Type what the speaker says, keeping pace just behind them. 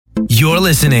You're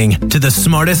listening to the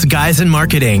smartest guys in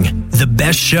marketing, the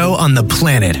best show on the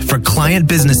planet for client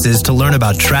businesses to learn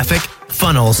about traffic,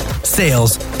 funnels,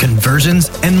 sales, conversions,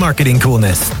 and marketing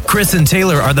coolness. Chris and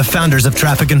Taylor are the founders of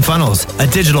Traffic and Funnels, a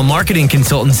digital marketing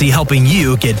consultancy helping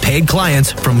you get paid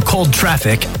clients from cold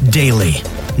traffic daily.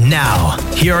 Now,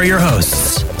 here are your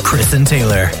hosts, Chris and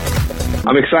Taylor.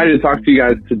 I'm excited to talk to you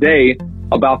guys today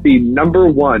about the number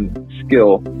one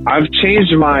skill. I've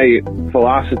changed my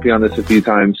philosophy on this a few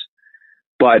times,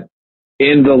 but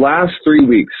in the last 3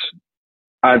 weeks,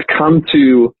 I've come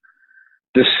to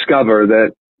discover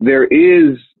that there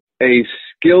is a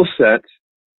skill set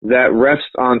that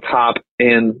rests on top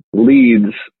and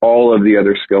leads all of the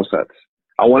other skill sets.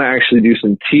 I want to actually do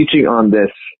some teaching on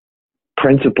this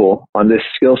principle, on this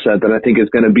skill set that I think is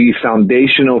going to be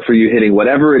foundational for you hitting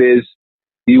whatever it is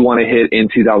you want to hit in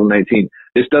 2019.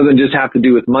 This doesn't just have to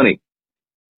do with money.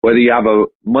 Whether you have a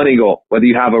money goal, whether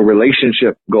you have a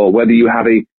relationship goal, whether you have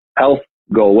a health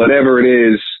goal, whatever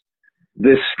it is,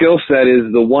 this skill set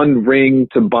is the one ring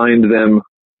to bind them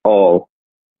all.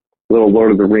 Little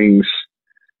Lord of the Rings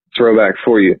throwback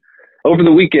for you. Over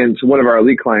the weekend, one of our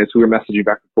elite clients, we were messaging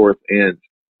back and forth, and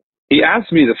he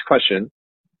asked me this question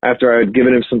after I had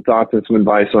given him some thoughts and some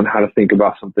advice on how to think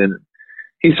about something.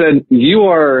 He said, "You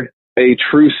are a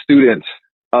true student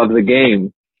of the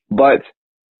game, but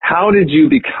how did you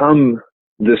become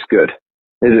this good?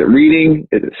 Is it reading?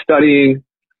 Is it studying?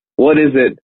 What is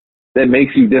it that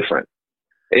makes you different?"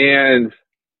 And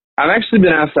I've actually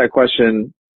been asked that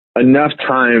question enough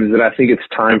times that I think it's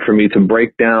time for me to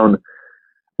break down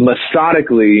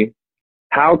methodically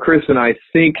how Chris and I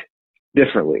think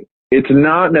differently. It's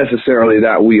not necessarily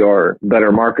that we are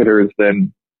better marketers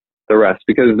than the rest,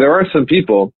 because there are some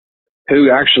people who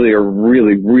actually are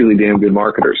really, really damn good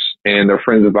marketers, and they're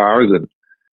friends of ours, and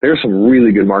there are some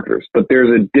really good marketers. But there's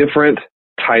a different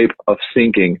type of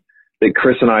thinking that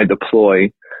Chris and I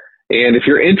deploy. And if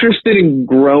you're interested in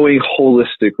growing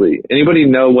holistically, anybody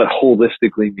know what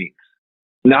holistically means?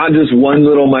 Not just one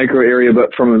little micro area,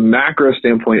 but from a macro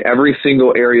standpoint, every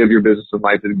single area of your business and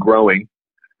life is growing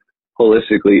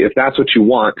holistically. If that's what you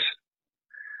want,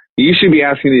 you should be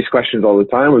asking these questions all the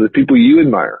time with the people you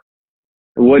admire.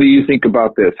 What do you think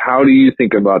about this? How do you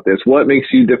think about this? What makes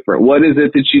you different? What is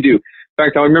it that you do? In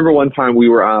fact, I remember one time we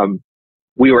were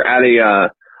at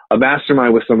a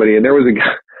mastermind with somebody, and there was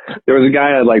a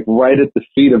guy like right at the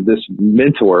feet of this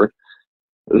mentor.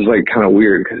 It was like kind of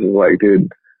weird because it's like,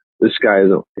 dude, this guy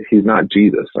he's not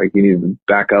Jesus. Like, you need to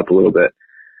back up a little bit.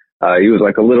 He was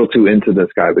like a little too into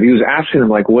this guy, but he was asking him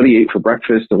like what he ate for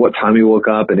breakfast and what time he woke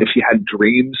up and if he had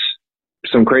dreams,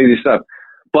 some crazy stuff.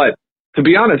 But to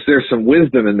be honest, there's some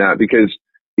wisdom in that because,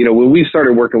 you know, when we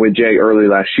started working with Jay early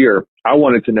last year, I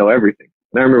wanted to know everything.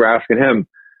 And I remember asking him,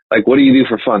 like, what do you do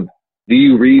for fun? Do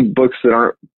you read books that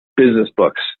aren't business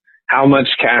books? How much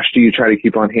cash do you try to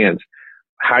keep on hand?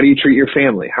 How do you treat your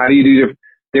family? How do you do?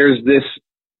 There's this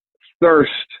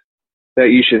thirst that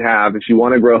you should have if you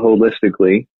want to grow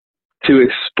holistically to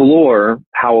explore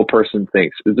how a person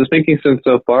thinks. Is this making sense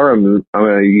so far?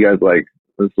 You guys like,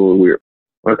 this is a little weird.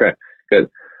 Okay, good.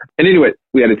 And anyway,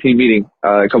 we had a team meeting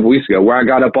a couple weeks ago where I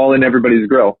got up all in everybody's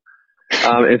grill.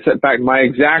 In fact, my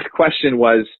exact question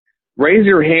was, raise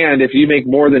your hand if you make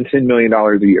more than $10 million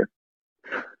a year.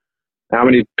 How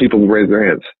many people raise their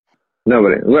hands?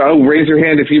 Nobody. Well, raise your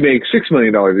hand if you make $6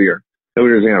 million a year.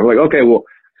 Nobody raised their hand. I'm like, okay, well,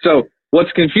 so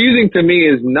what's confusing to me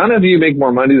is none of you make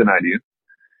more money than I do.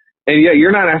 And yet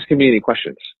you're not asking me any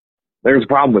questions. There's a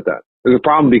problem with that. There's a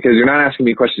problem because you're not asking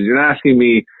me questions. You're not asking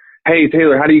me, hey,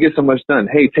 Taylor, how do you get so much done?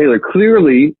 Hey, Taylor,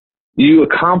 clearly you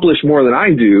accomplish more than I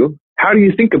do. How do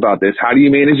you think about this? How do you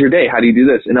manage your day? How do you do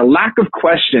this? And a lack of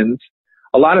questions,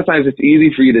 a lot of times it's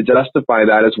easy for you to justify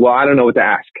that as, well, I don't know what to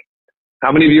ask.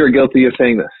 How many of you are guilty of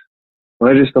saying this?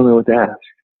 Well, I just don't know what to ask.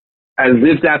 As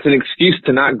if that's an excuse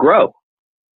to not grow.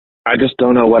 I just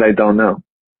don't know what I don't know.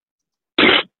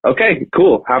 Okay,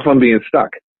 cool. Have fun being stuck.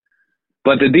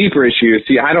 But the deeper issue is,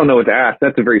 see, I don't know what to ask.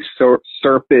 That's a very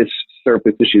surface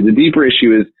issue. The deeper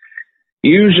issue is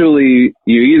usually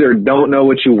you either don't know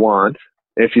what you want.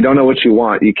 If you don't know what you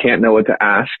want, you can't know what to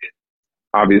ask,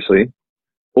 obviously.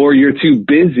 Or you're too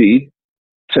busy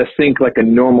to think like a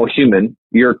normal human.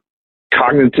 You're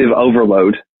cognitive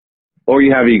overload. Or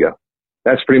you have ego.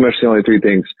 That's pretty much the only three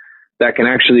things that can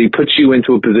actually put you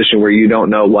into a position where you don't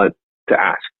know what to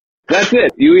ask. That's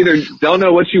it. You either don't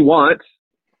know what you want,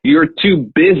 you're too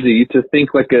busy to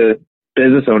think like a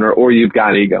business owner, or you've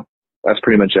got ego. That's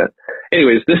pretty much it.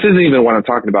 Anyways, this isn't even what I'm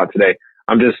talking about today.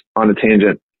 I'm just on a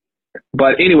tangent.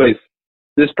 But anyways,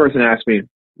 this person asked me,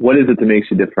 what is it that makes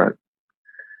you different?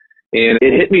 And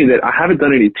it hit me that I haven't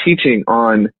done any teaching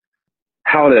on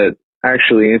how to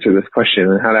actually answer this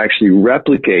question and how to actually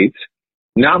replicate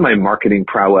not my marketing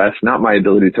prowess, not my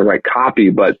ability to write copy,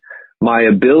 but my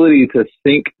ability to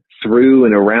think through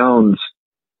and around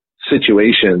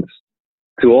situations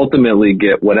to ultimately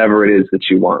get whatever it is that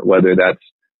you want, whether that's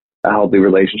a healthy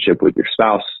relationship with your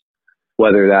spouse,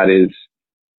 whether that is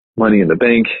money in the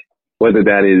bank, whether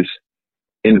that is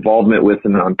involvement with a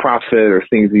nonprofit or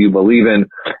things that you believe in.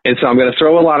 And so I'm going to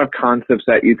throw a lot of concepts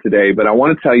at you today, but I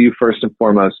want to tell you first and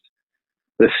foremost,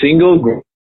 the single group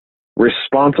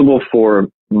responsible for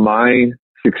my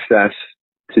success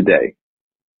today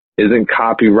isn't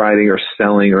copywriting or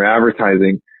selling or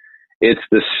advertising. It's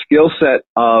the skill set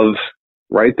of,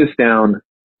 write this down,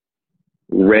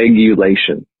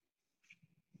 regulation.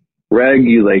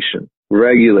 Regulation.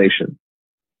 Regulation.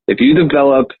 If you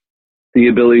develop the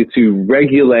ability to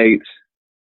regulate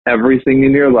everything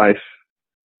in your life,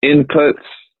 inputs,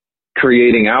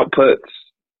 creating outputs,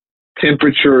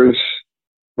 temperatures,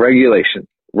 regulation.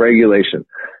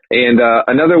 And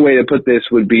another way to put this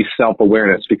would be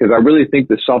self-awareness, because I really think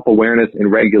that self-awareness and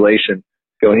regulation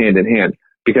go hand in hand.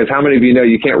 Because how many of you know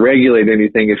you can't regulate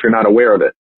anything if you're not aware of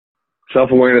it?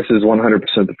 Self-awareness is 100%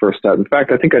 the first step. In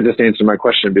fact, I think I just answered my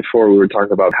question before. We were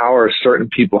talking about how do certain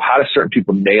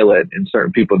people nail it and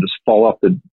certain people just fall off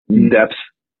the depths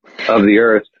of the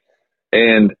earth.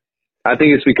 And I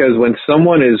think it's because when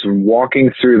someone is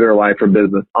walking through their life or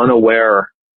business unaware,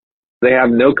 they have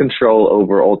no control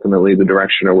over ultimately the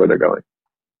direction or where they're going.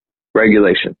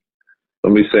 Regulation.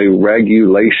 Let me say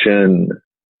regulation.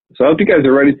 So I hope you guys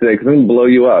are ready today because I'm going to blow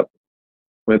you up.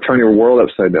 I'm going to turn your world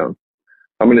upside down.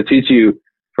 I'm going to teach you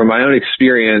from my own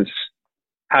experience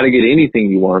how to get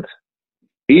anything you want,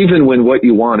 even when what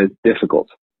you want is difficult.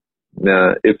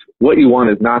 If what you want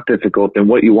is not difficult, then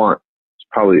what you want is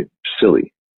probably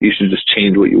silly. You should just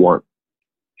change what you want.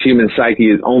 Human psyche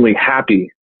is only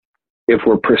happy if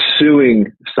we're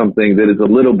pursuing something that is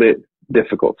a little bit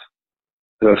difficult.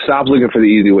 So stop looking for the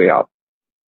easy way out.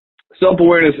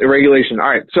 Self-awareness and regulation. All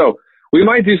right. So we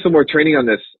might do some more training on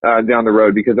this down the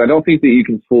road because I don't think that you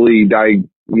can fully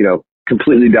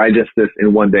completely digest this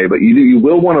in one day, but you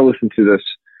will want to listen to this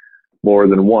more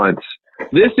than once.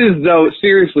 This is, though,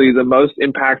 seriously the most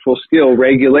impactful skill,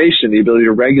 regulation, the ability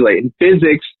to regulate. In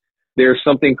physics, there's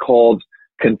something called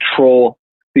control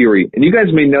theory. And you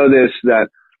guys may know this, that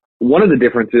one of the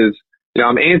differences,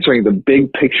 I'm answering the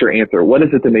big picture answer. What is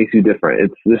it that makes you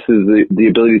different? This is the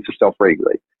ability to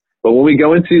self-regulate. But when we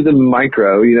go into the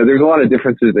micro, there's a lot of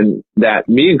differences in that.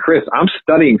 Me and Chris, I'm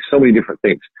studying so many different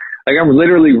things. Like I'm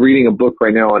literally reading a book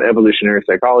right now on evolutionary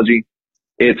psychology.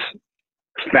 It's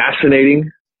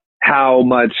fascinating how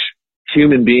much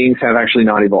human beings have actually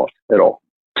not evolved at all.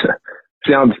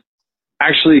 Sounds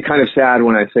actually kind of sad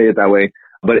when I say it that way,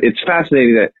 but it's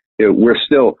fascinating that we're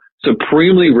still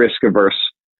supremely risk averse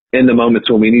in the moments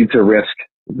when we need to risk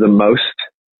the most.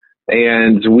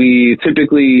 And we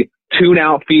typically tune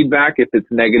out feedback if it's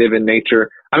negative in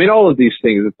nature. I mean, all of these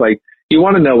things, it's like, you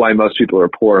want to know why most people are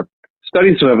poor.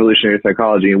 Study some evolutionary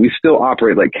psychology and we still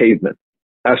operate like cavemen.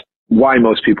 That's why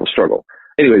most people struggle.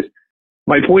 Anyways,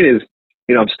 my point is,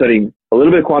 I'm studying a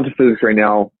little bit of quantum physics right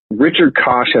now. Richard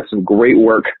Koch has some great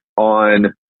work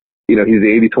on, he's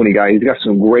the 80-20 guy. He's got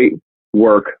some great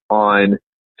work on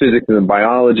physics and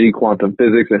biology, quantum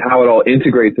physics, and how it all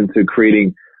integrates into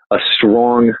creating a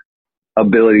strong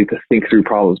ability to think through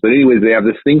problems. But anyways, they have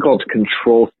this thing called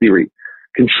control theory.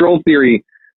 Control theory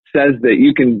says that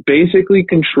you can basically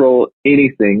control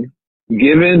anything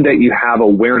given that you have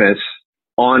awareness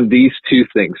on these two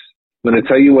things. I'm going to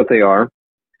tell you what they are,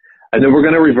 and then we're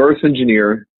going to reverse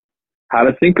engineer how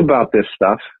to think about this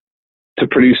stuff to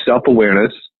produce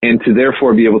self-awareness and to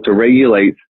therefore be able to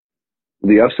regulate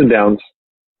the ups and downs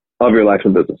of your life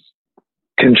and business.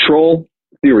 Control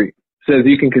theory says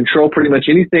you can control pretty much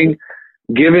anything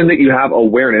given that you have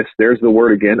awareness. There's the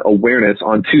word again, awareness,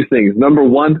 on two things. Number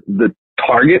one, the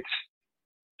targets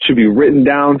should be written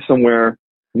down somewhere.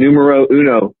 Numero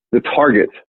uno, the target.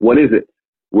 What is it?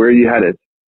 Where are you headed?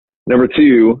 Number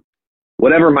two,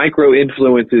 whatever micro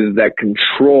influences that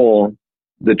control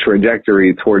the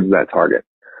trajectory towards that target.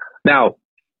 Now,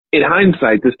 in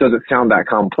hindsight, this doesn't sound that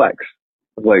complex.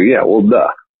 It's like, yeah, well, duh.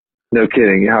 No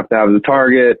kidding. You have to have the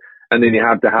target, and then you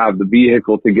have to have the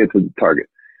vehicle to get to the target.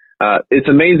 It's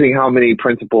amazing how many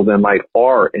principles in life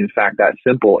are, in fact, that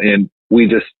simple, and we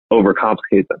just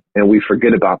overcomplicate them, and we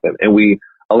forget about them, and we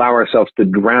allow ourselves to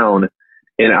drown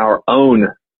in our own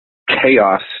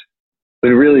chaos, but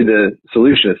really the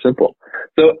solution is simple.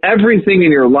 So everything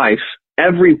in your life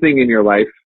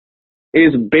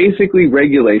is basically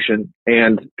regulation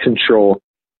and control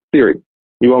theory.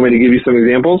 You want me to give you some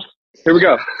examples? Here we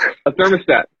go. A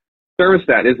thermostat.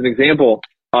 thermostat is an example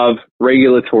of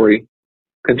regulatory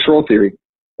control theory.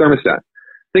 Thermostat.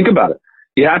 Think about it.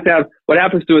 You have to have, what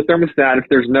happens to a thermostat if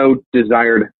there's no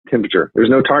desired temperature? There's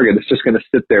no target. It's just going to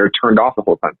sit there turned off the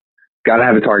whole time. Got to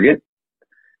have a target.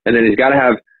 And then it's got to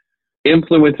have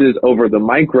influences over the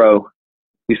micro.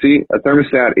 You see, a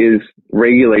thermostat is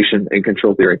regulation and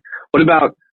control theory. What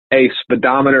about a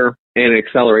speedometer and an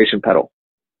acceleration pedal?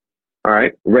 All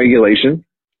right. Regulation,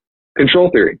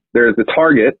 control theory. There's the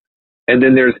target, and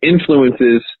then there's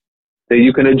influences that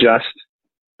you can adjust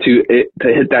to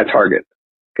hit that target.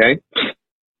 Okay.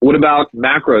 What about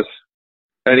macros?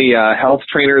 Any health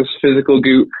trainers, physical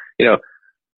goo,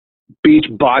 beach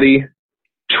body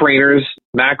trainers,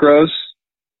 macros?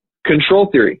 Control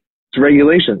theory. It's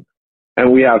regulation.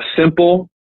 And we have simple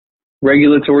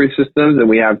regulatory systems and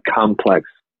we have complex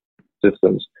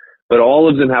systems. But all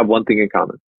of them have one thing in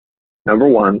common. Number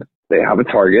one, they have a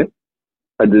target,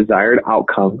 a desired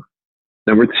outcome.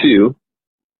 Number two,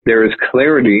 there is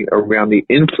clarity around the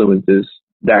influences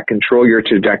that control your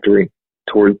trajectory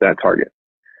towards that target.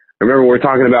 Remember, we're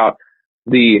talking about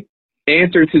the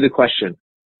answer to the question,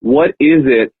 what is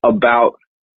it about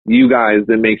you guys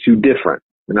that makes you different?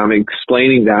 And I'm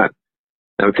explaining that.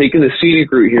 I'm taking the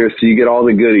scenic route here so you get all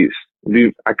the goodies.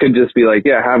 Dude, I could just be like,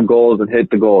 yeah, have goals and hit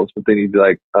the goals. But then you'd be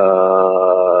like,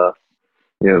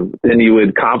 then you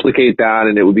would complicate that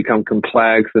and it would become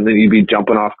complex. And then you'd be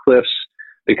jumping off cliffs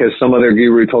because some other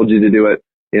guru told you to do it.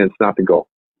 And it's not the goal.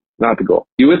 Not the goal.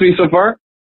 You with me so far?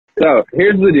 So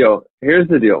here's the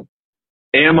deal.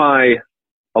 Am I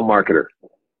a marketer?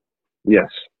 Yes.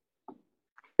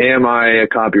 Am I a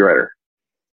copywriter?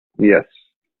 Yes.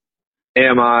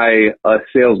 Am I a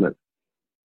salesman?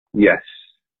 Yes.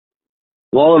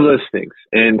 All of those things.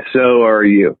 And so are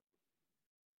you.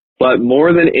 But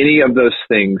more than any of those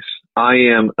things, I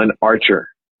am an archer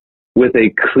with a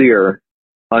clear,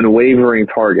 unwavering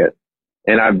target.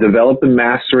 And I've developed a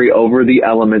mastery over the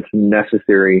elements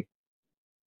necessary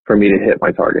for me to hit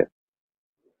my target.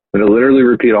 I'm going to literally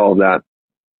repeat all of that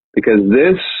because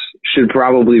this should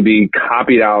probably be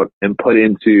copied out and put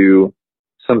into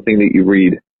something that you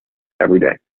read every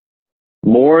day.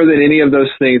 More than any of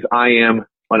those things, I am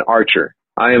an archer.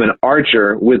 I am an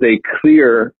archer with a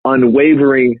clear,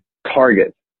 unwavering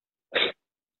target.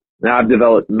 Now I've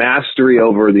developed mastery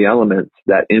over the elements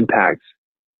that impact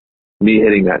me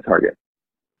hitting that target.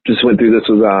 Just went through this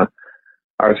with our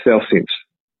sales teams.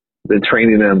 Been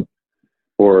training them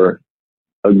for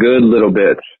a good little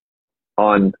bit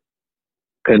on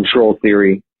control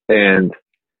theory and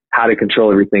how to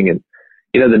control everything. And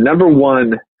the number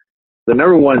one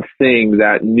thing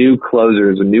that new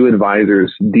closers and new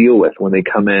advisors deal with when they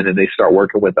come in and they start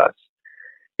working with us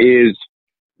is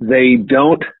they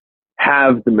don't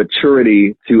have the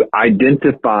maturity to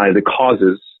identify the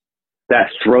causes that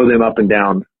throw them up and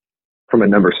down from a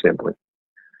number standpoint.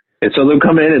 And so they'll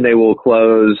come in and they will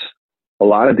close a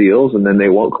lot of deals and then they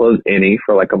won't close any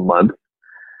for like a month.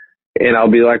 And I'll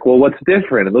be like, well, what's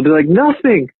different? And they'll be like,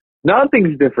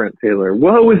 nothing's different, Taylor.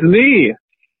 Woe is me.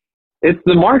 It's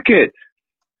the market.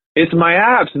 It's my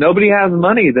apps. Nobody has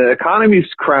money. The economy's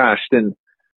crashed and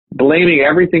blaming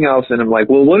everything else. And I'm like,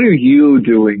 well, what are you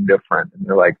doing different? And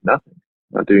they're like, nothing.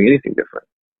 Not doing anything different.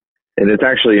 And it's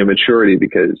actually immaturity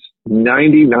because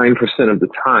 99% of the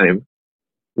time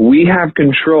we have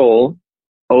control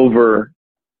over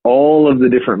all of the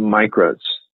different micros.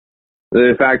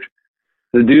 In fact,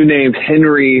 the dude named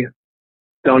Henry,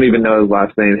 don't even know his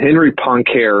last name, Henry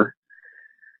Poincaré,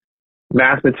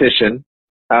 mathematician.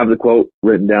 I have the quote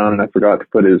written down and I forgot to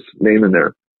put his name in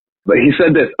there. But he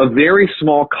said this, a very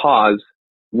small cause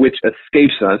which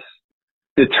escapes us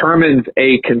determines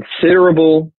a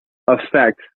considerable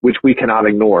effect which we cannot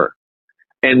ignore.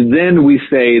 And then we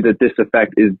say that this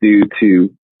effect is due to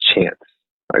chance.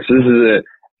 All right, so this is an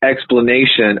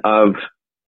explanation of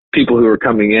people who are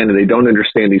coming in and they don't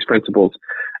understand these principles.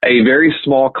 A very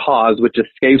small cause which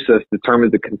escapes us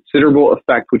determines a considerable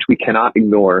effect which we cannot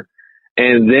ignore.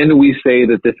 And then we say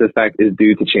that this effect is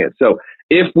due to chance. So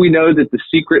if we know that the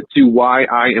secret to why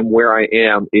I am where I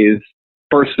am is,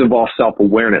 first of all,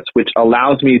 self-awareness, which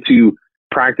allows me to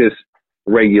practice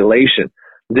regulation,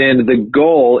 then the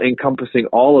goal encompassing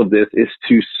all of this is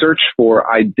to search for,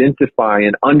 identify,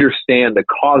 and understand the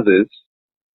causes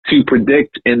to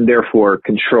predict and therefore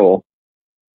control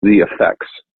the effects.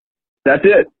 That's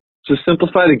it. Just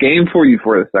simplify the game for you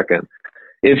for a second.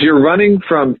 If you're running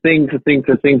from thing to thing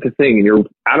to thing to thing and you're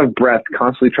out of breath,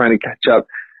 constantly trying to catch up,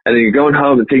 and then you're going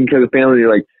home and taking care of the family, and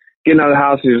you're like getting out of the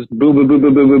house and you're just boom, boom, boom,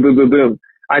 boom, boom, boom, boom, boom, boom,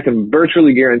 I can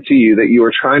virtually guarantee you that you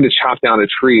are trying to chop down a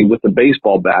tree with a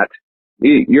baseball bat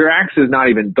Your axe is not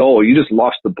even dull. You just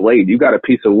lost the blade. You got a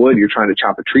piece of wood you're trying to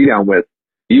chop a tree down with.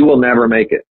 You will never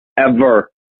make it.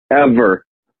 Ever. Ever.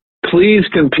 Please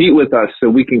compete with us so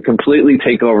we can completely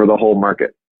take over the whole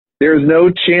market. There's no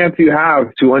chance you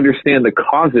have to understand the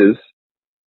causes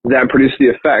that produce the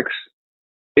effects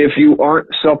if you aren't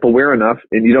self-aware enough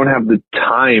and you don't have the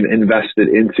time invested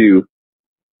into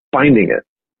finding it.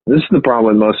 This is the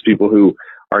problem with most people who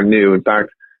are new. In fact,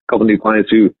 a couple new clients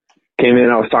who came in,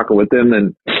 I was talking with them,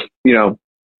 and, you know,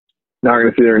 not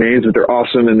going to say their names, but they're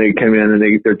awesome, and they came in and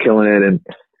they're killing it. And,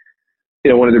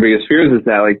 you know, one of their biggest fears is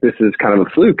that, like, this is kind of a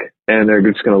fluke and they're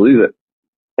just going to lose it.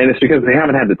 And it's because they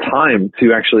haven't had the time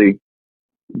to actually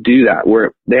do that,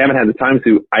 where they haven't had the time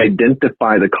to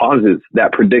identify the causes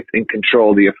that predict and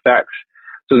control the effects.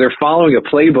 So they're following a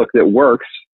playbook that works.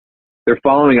 They're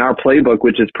following our playbook,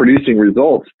 which is producing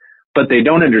results, but they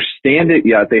don't understand it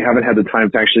yet. They haven't had the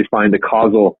time to actually find the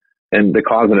cause and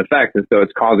effect. And so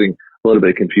it's causing a little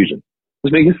bit of confusion.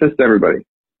 Just making sense to everybody.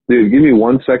 Dude, give me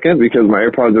 1 second because my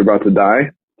AirPods are about to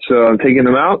die. So I'm taking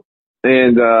them out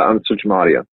and I'm switching my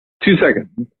audio. 2 seconds.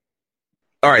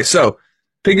 All right. So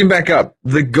picking back up,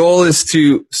 the goal is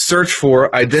to search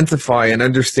for, identify, and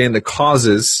understand the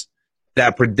causes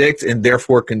that predict and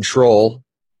therefore control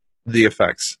the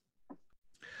effects.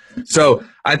 So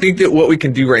I think that what we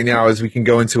can do right now is we can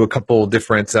go into a couple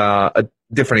different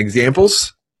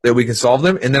examples that we can solve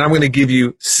them. And then I'm going to give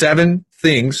you 7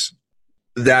 things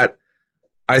that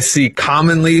I see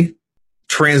commonly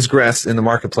transgressed in the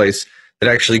marketplace that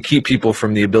actually keep people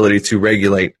from the ability to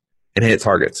regulate and hit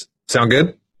targets. Sound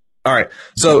good? All right.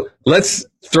 So let's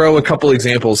throw a couple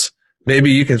examples.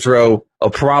 Maybe you can throw a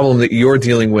problem that you're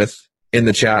dealing with in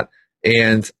the chat,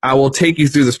 and I will take you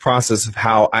through this process of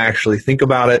how I actually think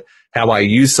about it, how I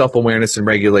use self-awareness and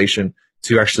regulation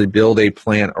to actually build a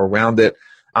plan around it.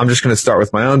 I'm just going to start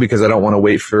with my own because I don't want to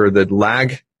wait for the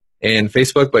lag in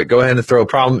Facebook, but go ahead and throw a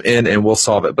problem in and we'll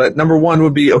solve it. But number 1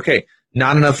 would be, okay,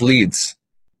 not enough leads.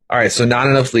 All right, so not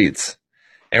enough leads.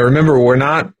 And remember, we're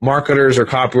not marketers or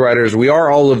copywriters. We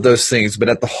are all of those things. But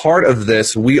at the heart of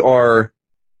this, we are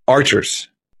archers,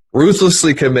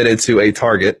 ruthlessly committed to a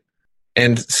target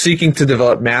and seeking to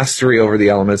develop mastery over the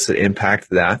elements that impact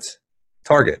that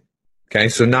target. Okay,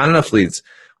 so not enough leads.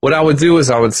 What I would do is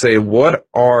I would say, what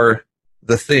are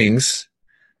the things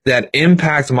that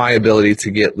impact my ability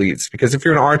to get leads? Because if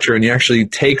you're an archer and you actually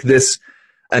take this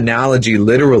analogy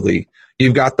literally,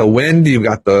 you've got the wind, you've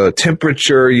got the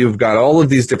temperature, you've got all of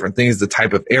these different things, the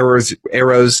type of arrows,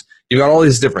 you've got all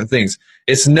these different things.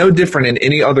 It's no different in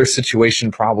any other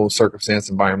situation, problem, circumstance,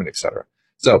 environment, etc.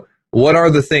 So what are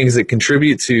the things that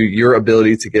contribute to your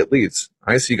ability to get leads?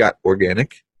 All right, so you got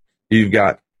organic, you've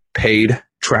got paid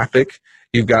traffic,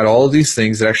 you've got all of these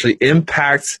things that actually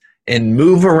impact and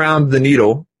move around the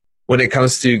needle when it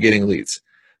comes to getting leads.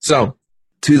 So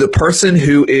to the person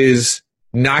who is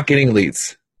not getting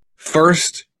leads,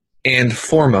 first and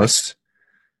foremost,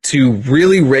 to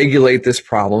really regulate this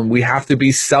problem, we have to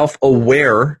be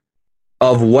self-aware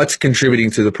of what's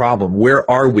contributing to the problem. Where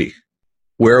are we?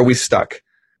 Where are we stuck?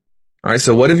 All right,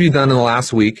 so what have you done in the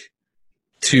last week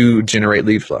to generate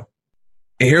lead flow?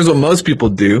 And here's what most people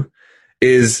do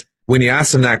is when you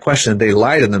ask them that question, they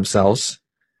lie to themselves,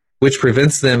 which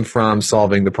prevents them from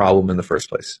solving the problem in the first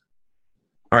place.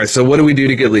 All right, so what do we do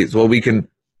to get leads? Well, we can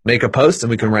make a post and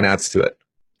we can run ads to it,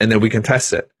 and then we can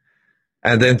test it.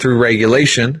 And then through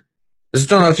regulation, I just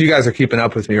don't know if you guys are keeping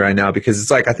up with me right now, because it's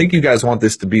like, I think you guys want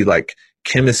this to be like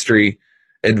chemistry,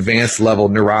 advanced level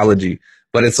neurology,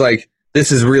 but it's like,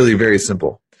 this is really very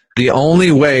simple. The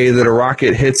only way that a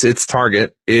rocket hits its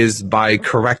target is by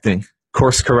correcting,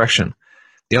 course correction.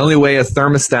 The only way a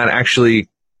thermostat actually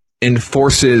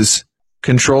enforces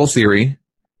control theory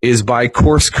is by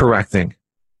course correcting.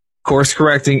 Course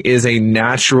correcting is a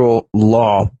natural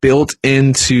law built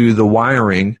into the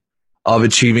wiring of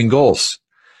achieving goals.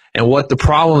 And what the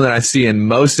problem that I see in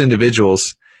most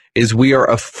individuals is we are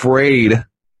afraid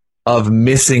of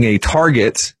missing a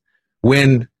target,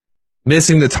 when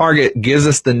missing the target gives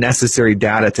us the necessary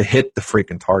data to hit the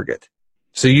freaking target.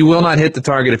 So you will not hit the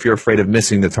target if you're afraid of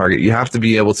missing the target. You have to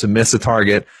be able to miss a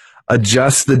target,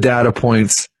 adjust the data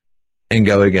points, and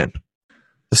go again.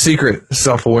 The secret is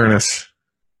self-awareness.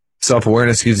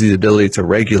 Self-awareness gives you the ability to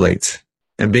regulate.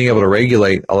 And being able to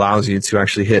regulate allows you to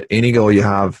actually hit any goal you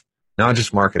have, not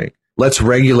just marketing. Let's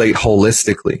regulate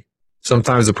holistically.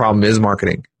 Sometimes the problem is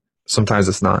marketing. Sometimes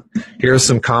it's not. Here are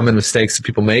some common mistakes that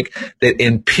people make that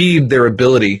impede their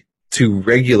ability to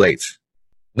regulate.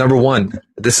 Number 1,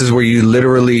 this is where you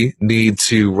literally need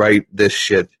to write this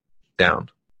shit down.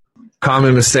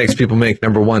 Common mistakes people make.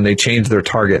 Number 1, they change their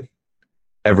target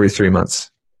every 3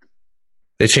 months.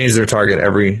 They change their target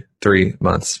every 3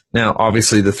 months. Now,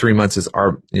 obviously the 3 months is,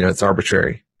 it's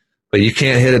arbitrary, but you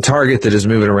can't hit a target that is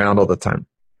moving around all the time.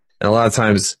 And a lot of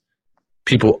times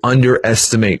people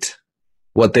underestimate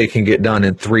what they can get done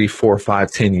in 3, 4,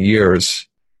 5, 10 years.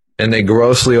 And they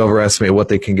grossly overestimate what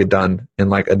they can get done in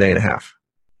like a day and a half.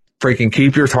 Freaking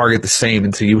keep your target the same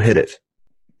until you hit it.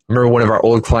 I remember one of our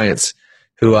old clients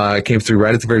who came through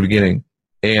right at the very beginning,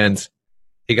 and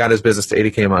he got his business to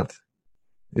 80K a month.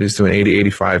 He was doing 80,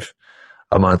 85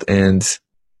 a month, and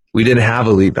we didn't have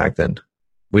a lead back then.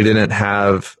 We didn't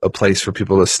have a place for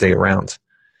people to stay around.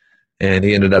 And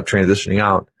he ended up transitioning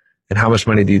out. And how much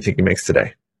money do you think he makes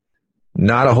today?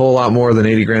 Not a whole lot more than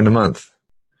 80 grand a month.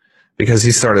 Because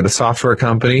he started a software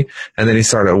company, and then he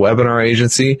started a webinar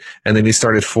agency, and then he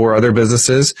started 4 other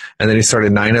businesses, and then he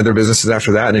started 9 other businesses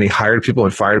after that, and then he hired people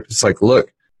and fired. It's like,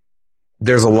 look,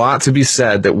 there's a lot to be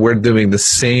said that we're doing the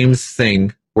same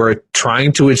thing. We're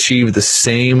trying to achieve the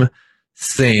same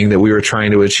thing that we were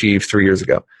trying to achieve 3 years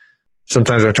ago.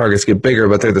 Sometimes our targets get bigger,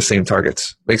 but they're the same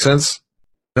targets. Make sense?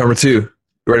 Number 2. You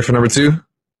ready for number 2?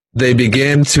 They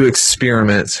begin to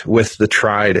experiment with the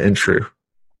tried and true.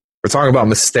 We're talking about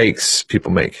mistakes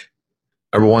people make.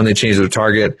 Number 1, they change their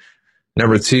target.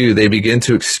 Number 2, they begin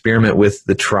to experiment with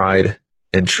the tried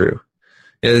and true.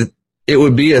 It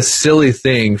would be a silly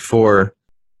thing for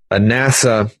a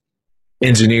NASA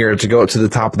engineer to go up to the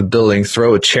top of the building,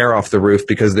 throw a chair off the roof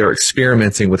because they're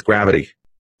experimenting with gravity.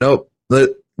 Nope.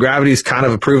 Gravity is kind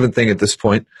of a proven thing at this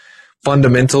point.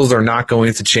 Fundamentals are not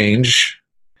going to change.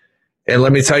 And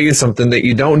let me tell you something, that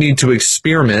you don't need to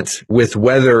experiment with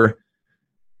whether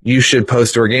you should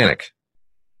post organic.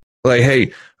 Like,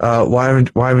 hey, why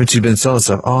haven't you been selling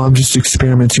stuff? Oh, I'm just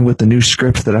experimenting with the new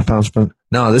script that I found.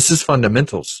 No, this is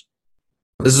fundamentals.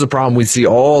 This is a problem we see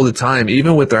all the time,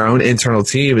 even with our own internal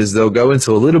team, is they'll go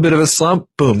into a little bit of a slump,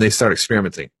 boom, they start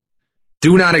experimenting.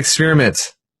 Do not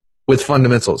experiment with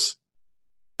fundamentals.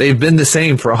 They've been the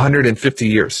same for 150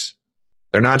 years.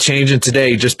 They're not changing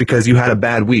today just because you had a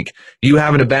bad week. You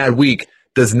having a bad week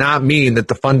does not mean that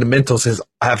the fundamentals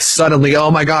have suddenly,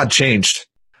 oh my God, changed.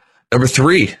 Number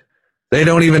 3, they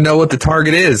don't even know what the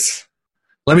target is.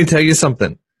 Let me tell you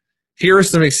something. Here are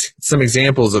some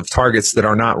examples of targets that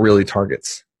are not really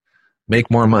targets.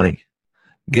 Make more money.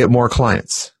 Get more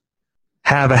clients.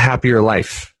 Have a happier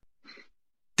life.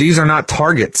 These are not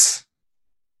targets.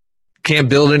 Can't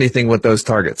build anything with those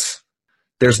targets.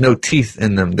 There's no teeth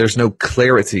in them. There's no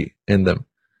clarity in them.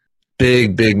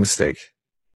 Big, big mistake.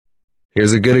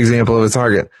 Here's a good example of a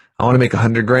target. I want to make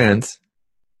 100 grand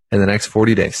in the next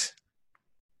 40 days.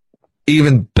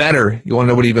 Even better. You want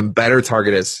to know what even better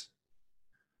target is?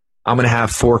 I'm going to have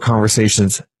 4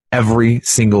 conversations every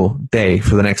single day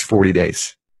for the next 40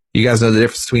 days. You guys know the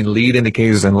difference between lead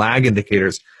indicators and lag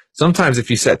indicators. Sometimes if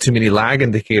you set too many lag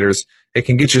indicators, it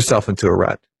can get yourself into a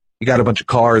rut. You got a bunch of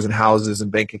cars and houses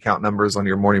and bank account numbers on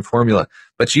your morning formula,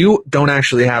 but you don't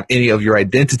actually have any of your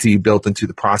identity built into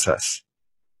the process.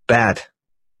 Bad.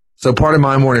 So part of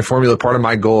my morning formula, part of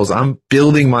my goals, I'm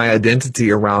building my identity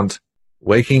around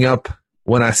waking up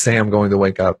when I say I'm going to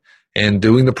wake up and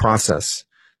doing the process.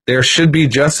 There should be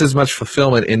just as much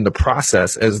fulfillment in the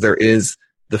process as there is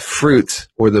the fruit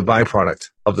or the byproduct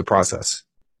of the process.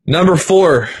 Number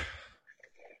 4.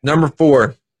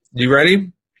 You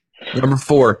ready? Number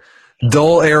 4,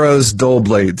 dull arrows, dull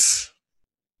blades.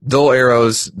 Dull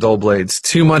arrows, dull blades.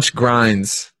 Too much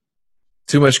grinds.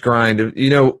 Too much grind. You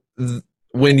know,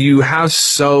 when you have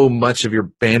so much of your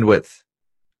bandwidth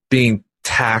being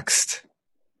taxed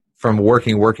from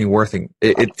working,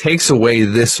 it takes away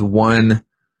this one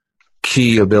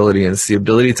key ability, and it's the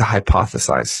ability to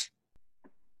hypothesize.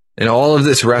 And all of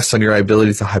this rests on your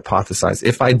ability to hypothesize.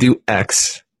 If I do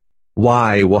X,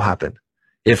 Y will happen.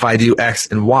 If I do X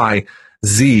and Y,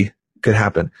 Z could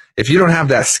happen. If you don't have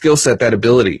that skill set, that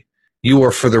ability, you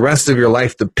are for the rest of your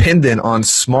life dependent on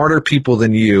smarter people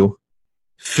than you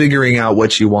figuring out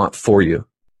what you want for you.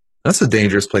 That's a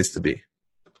dangerous place to be.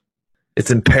 It's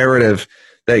imperative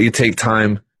that you take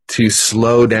time to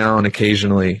slow down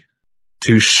occasionally,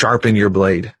 to sharpen your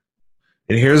blade.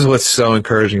 And here's what's so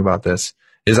encouraging about this,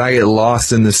 is I get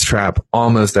lost in this trap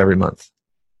almost every month.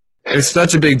 There's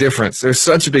such a big difference. There's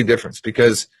such a big difference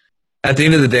because at the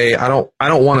end of the day, I don't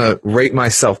want to rate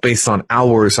myself based on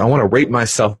hours. I want to rate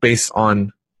myself based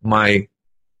on my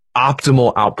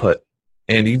optimal output.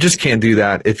 And you just can't do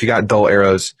that if you got dull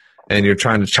arrows and you're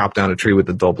trying to chop down a tree with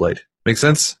a dull blade. Make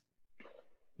sense?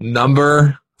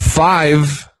 Number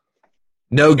 5,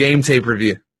 no game tape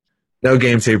review. No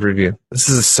game tape review. This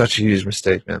is such a huge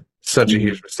mistake, man. Such a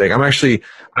huge mistake.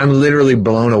 I'm literally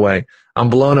blown away. I'm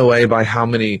blown away by how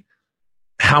many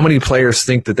players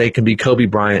think that they can be Kobe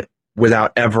Bryant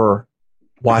without ever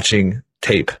watching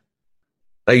tape.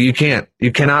 Like you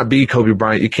cannot be Kobe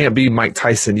Bryant. You can't be Mike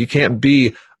Tyson. You can't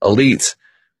be elite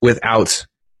without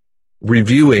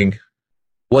reviewing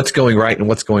what's going right and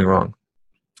what's going wrong.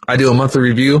 I do a monthly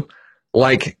review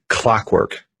like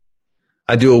clockwork.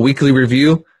 I do a weekly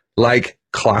review like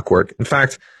clockwork. In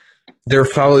fact, there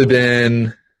have probably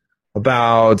been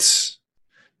about,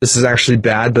 this is actually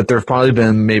bad, but there have probably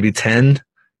been maybe 10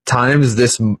 times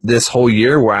this whole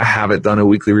year where I haven't done a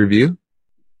weekly review.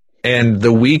 And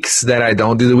the weeks that I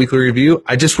don't do the weekly review,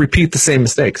 I just repeat the same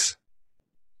mistakes.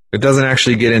 It doesn't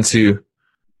actually get into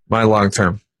my long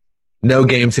term. No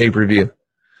game tape review.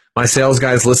 My sales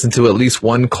guys listen to at least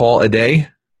one call a day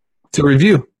to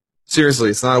review. Seriously,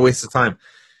 it's not a waste of time.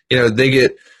 They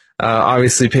get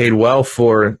obviously paid well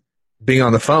for being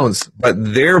on the phones, but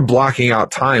they're blocking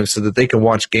out time so that they can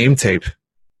watch game tape,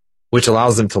 which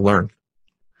allows them to learn.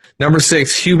 Number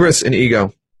 6, hubris and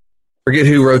ego. Forget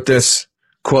who wrote this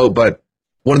quote, but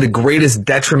one of the greatest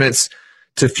detriments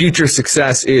to future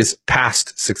success is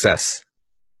past success.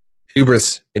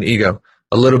 Hubris and ego.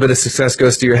 A little bit of success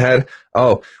goes to your head.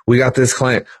 Oh, we got this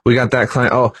client. We got that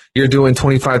client. Oh, you're doing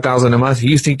 $25,000 a month.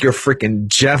 You think you're freaking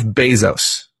Jeff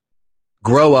Bezos.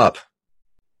 Grow up.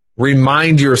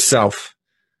 Remind yourself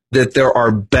that there are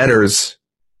betters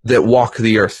that walk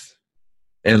the earth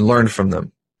and learn from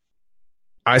them.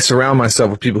 I surround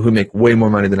myself with people who make way more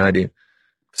money than I do,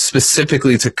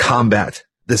 specifically to combat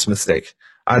this mistake.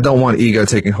 I don't want ego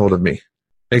taking hold of me.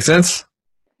 Make sense?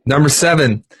 Number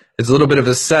 7 is a little bit of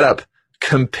a setup,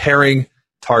 comparing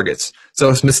targets.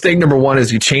 So mistake number 1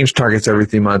 is you change targets every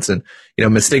 3 months. And,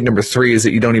 mistake number 3 is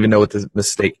that you don't even know what the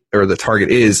mistake or the target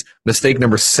is. Mistake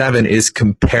number 7 is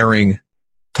comparing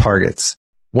targets.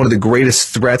 One of the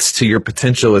greatest threats to your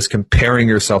potential is comparing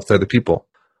yourself to other people.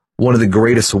 One of the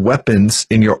greatest weapons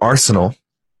in your arsenal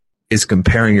is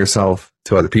comparing yourself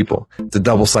to other people. It's a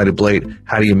double-sided blade.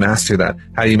 How do you master that?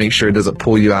 How do you make sure it doesn't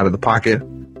pull you out of the pocket?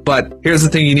 But here's the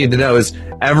thing you need to know is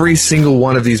every single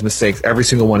one of these mistakes, every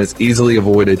single one is easily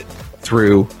avoided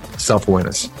through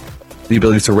self-awareness, the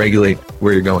ability to regulate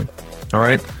where you're going. All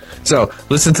right? So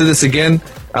listen to this again.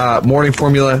 Morning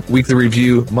formula, weekly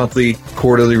review, monthly,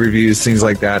 quarterly reviews, things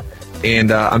like that.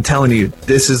 And I'm telling you,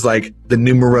 this is like the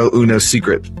numero uno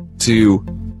secret to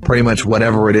pretty much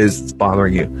whatever it is that's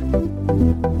bothering you.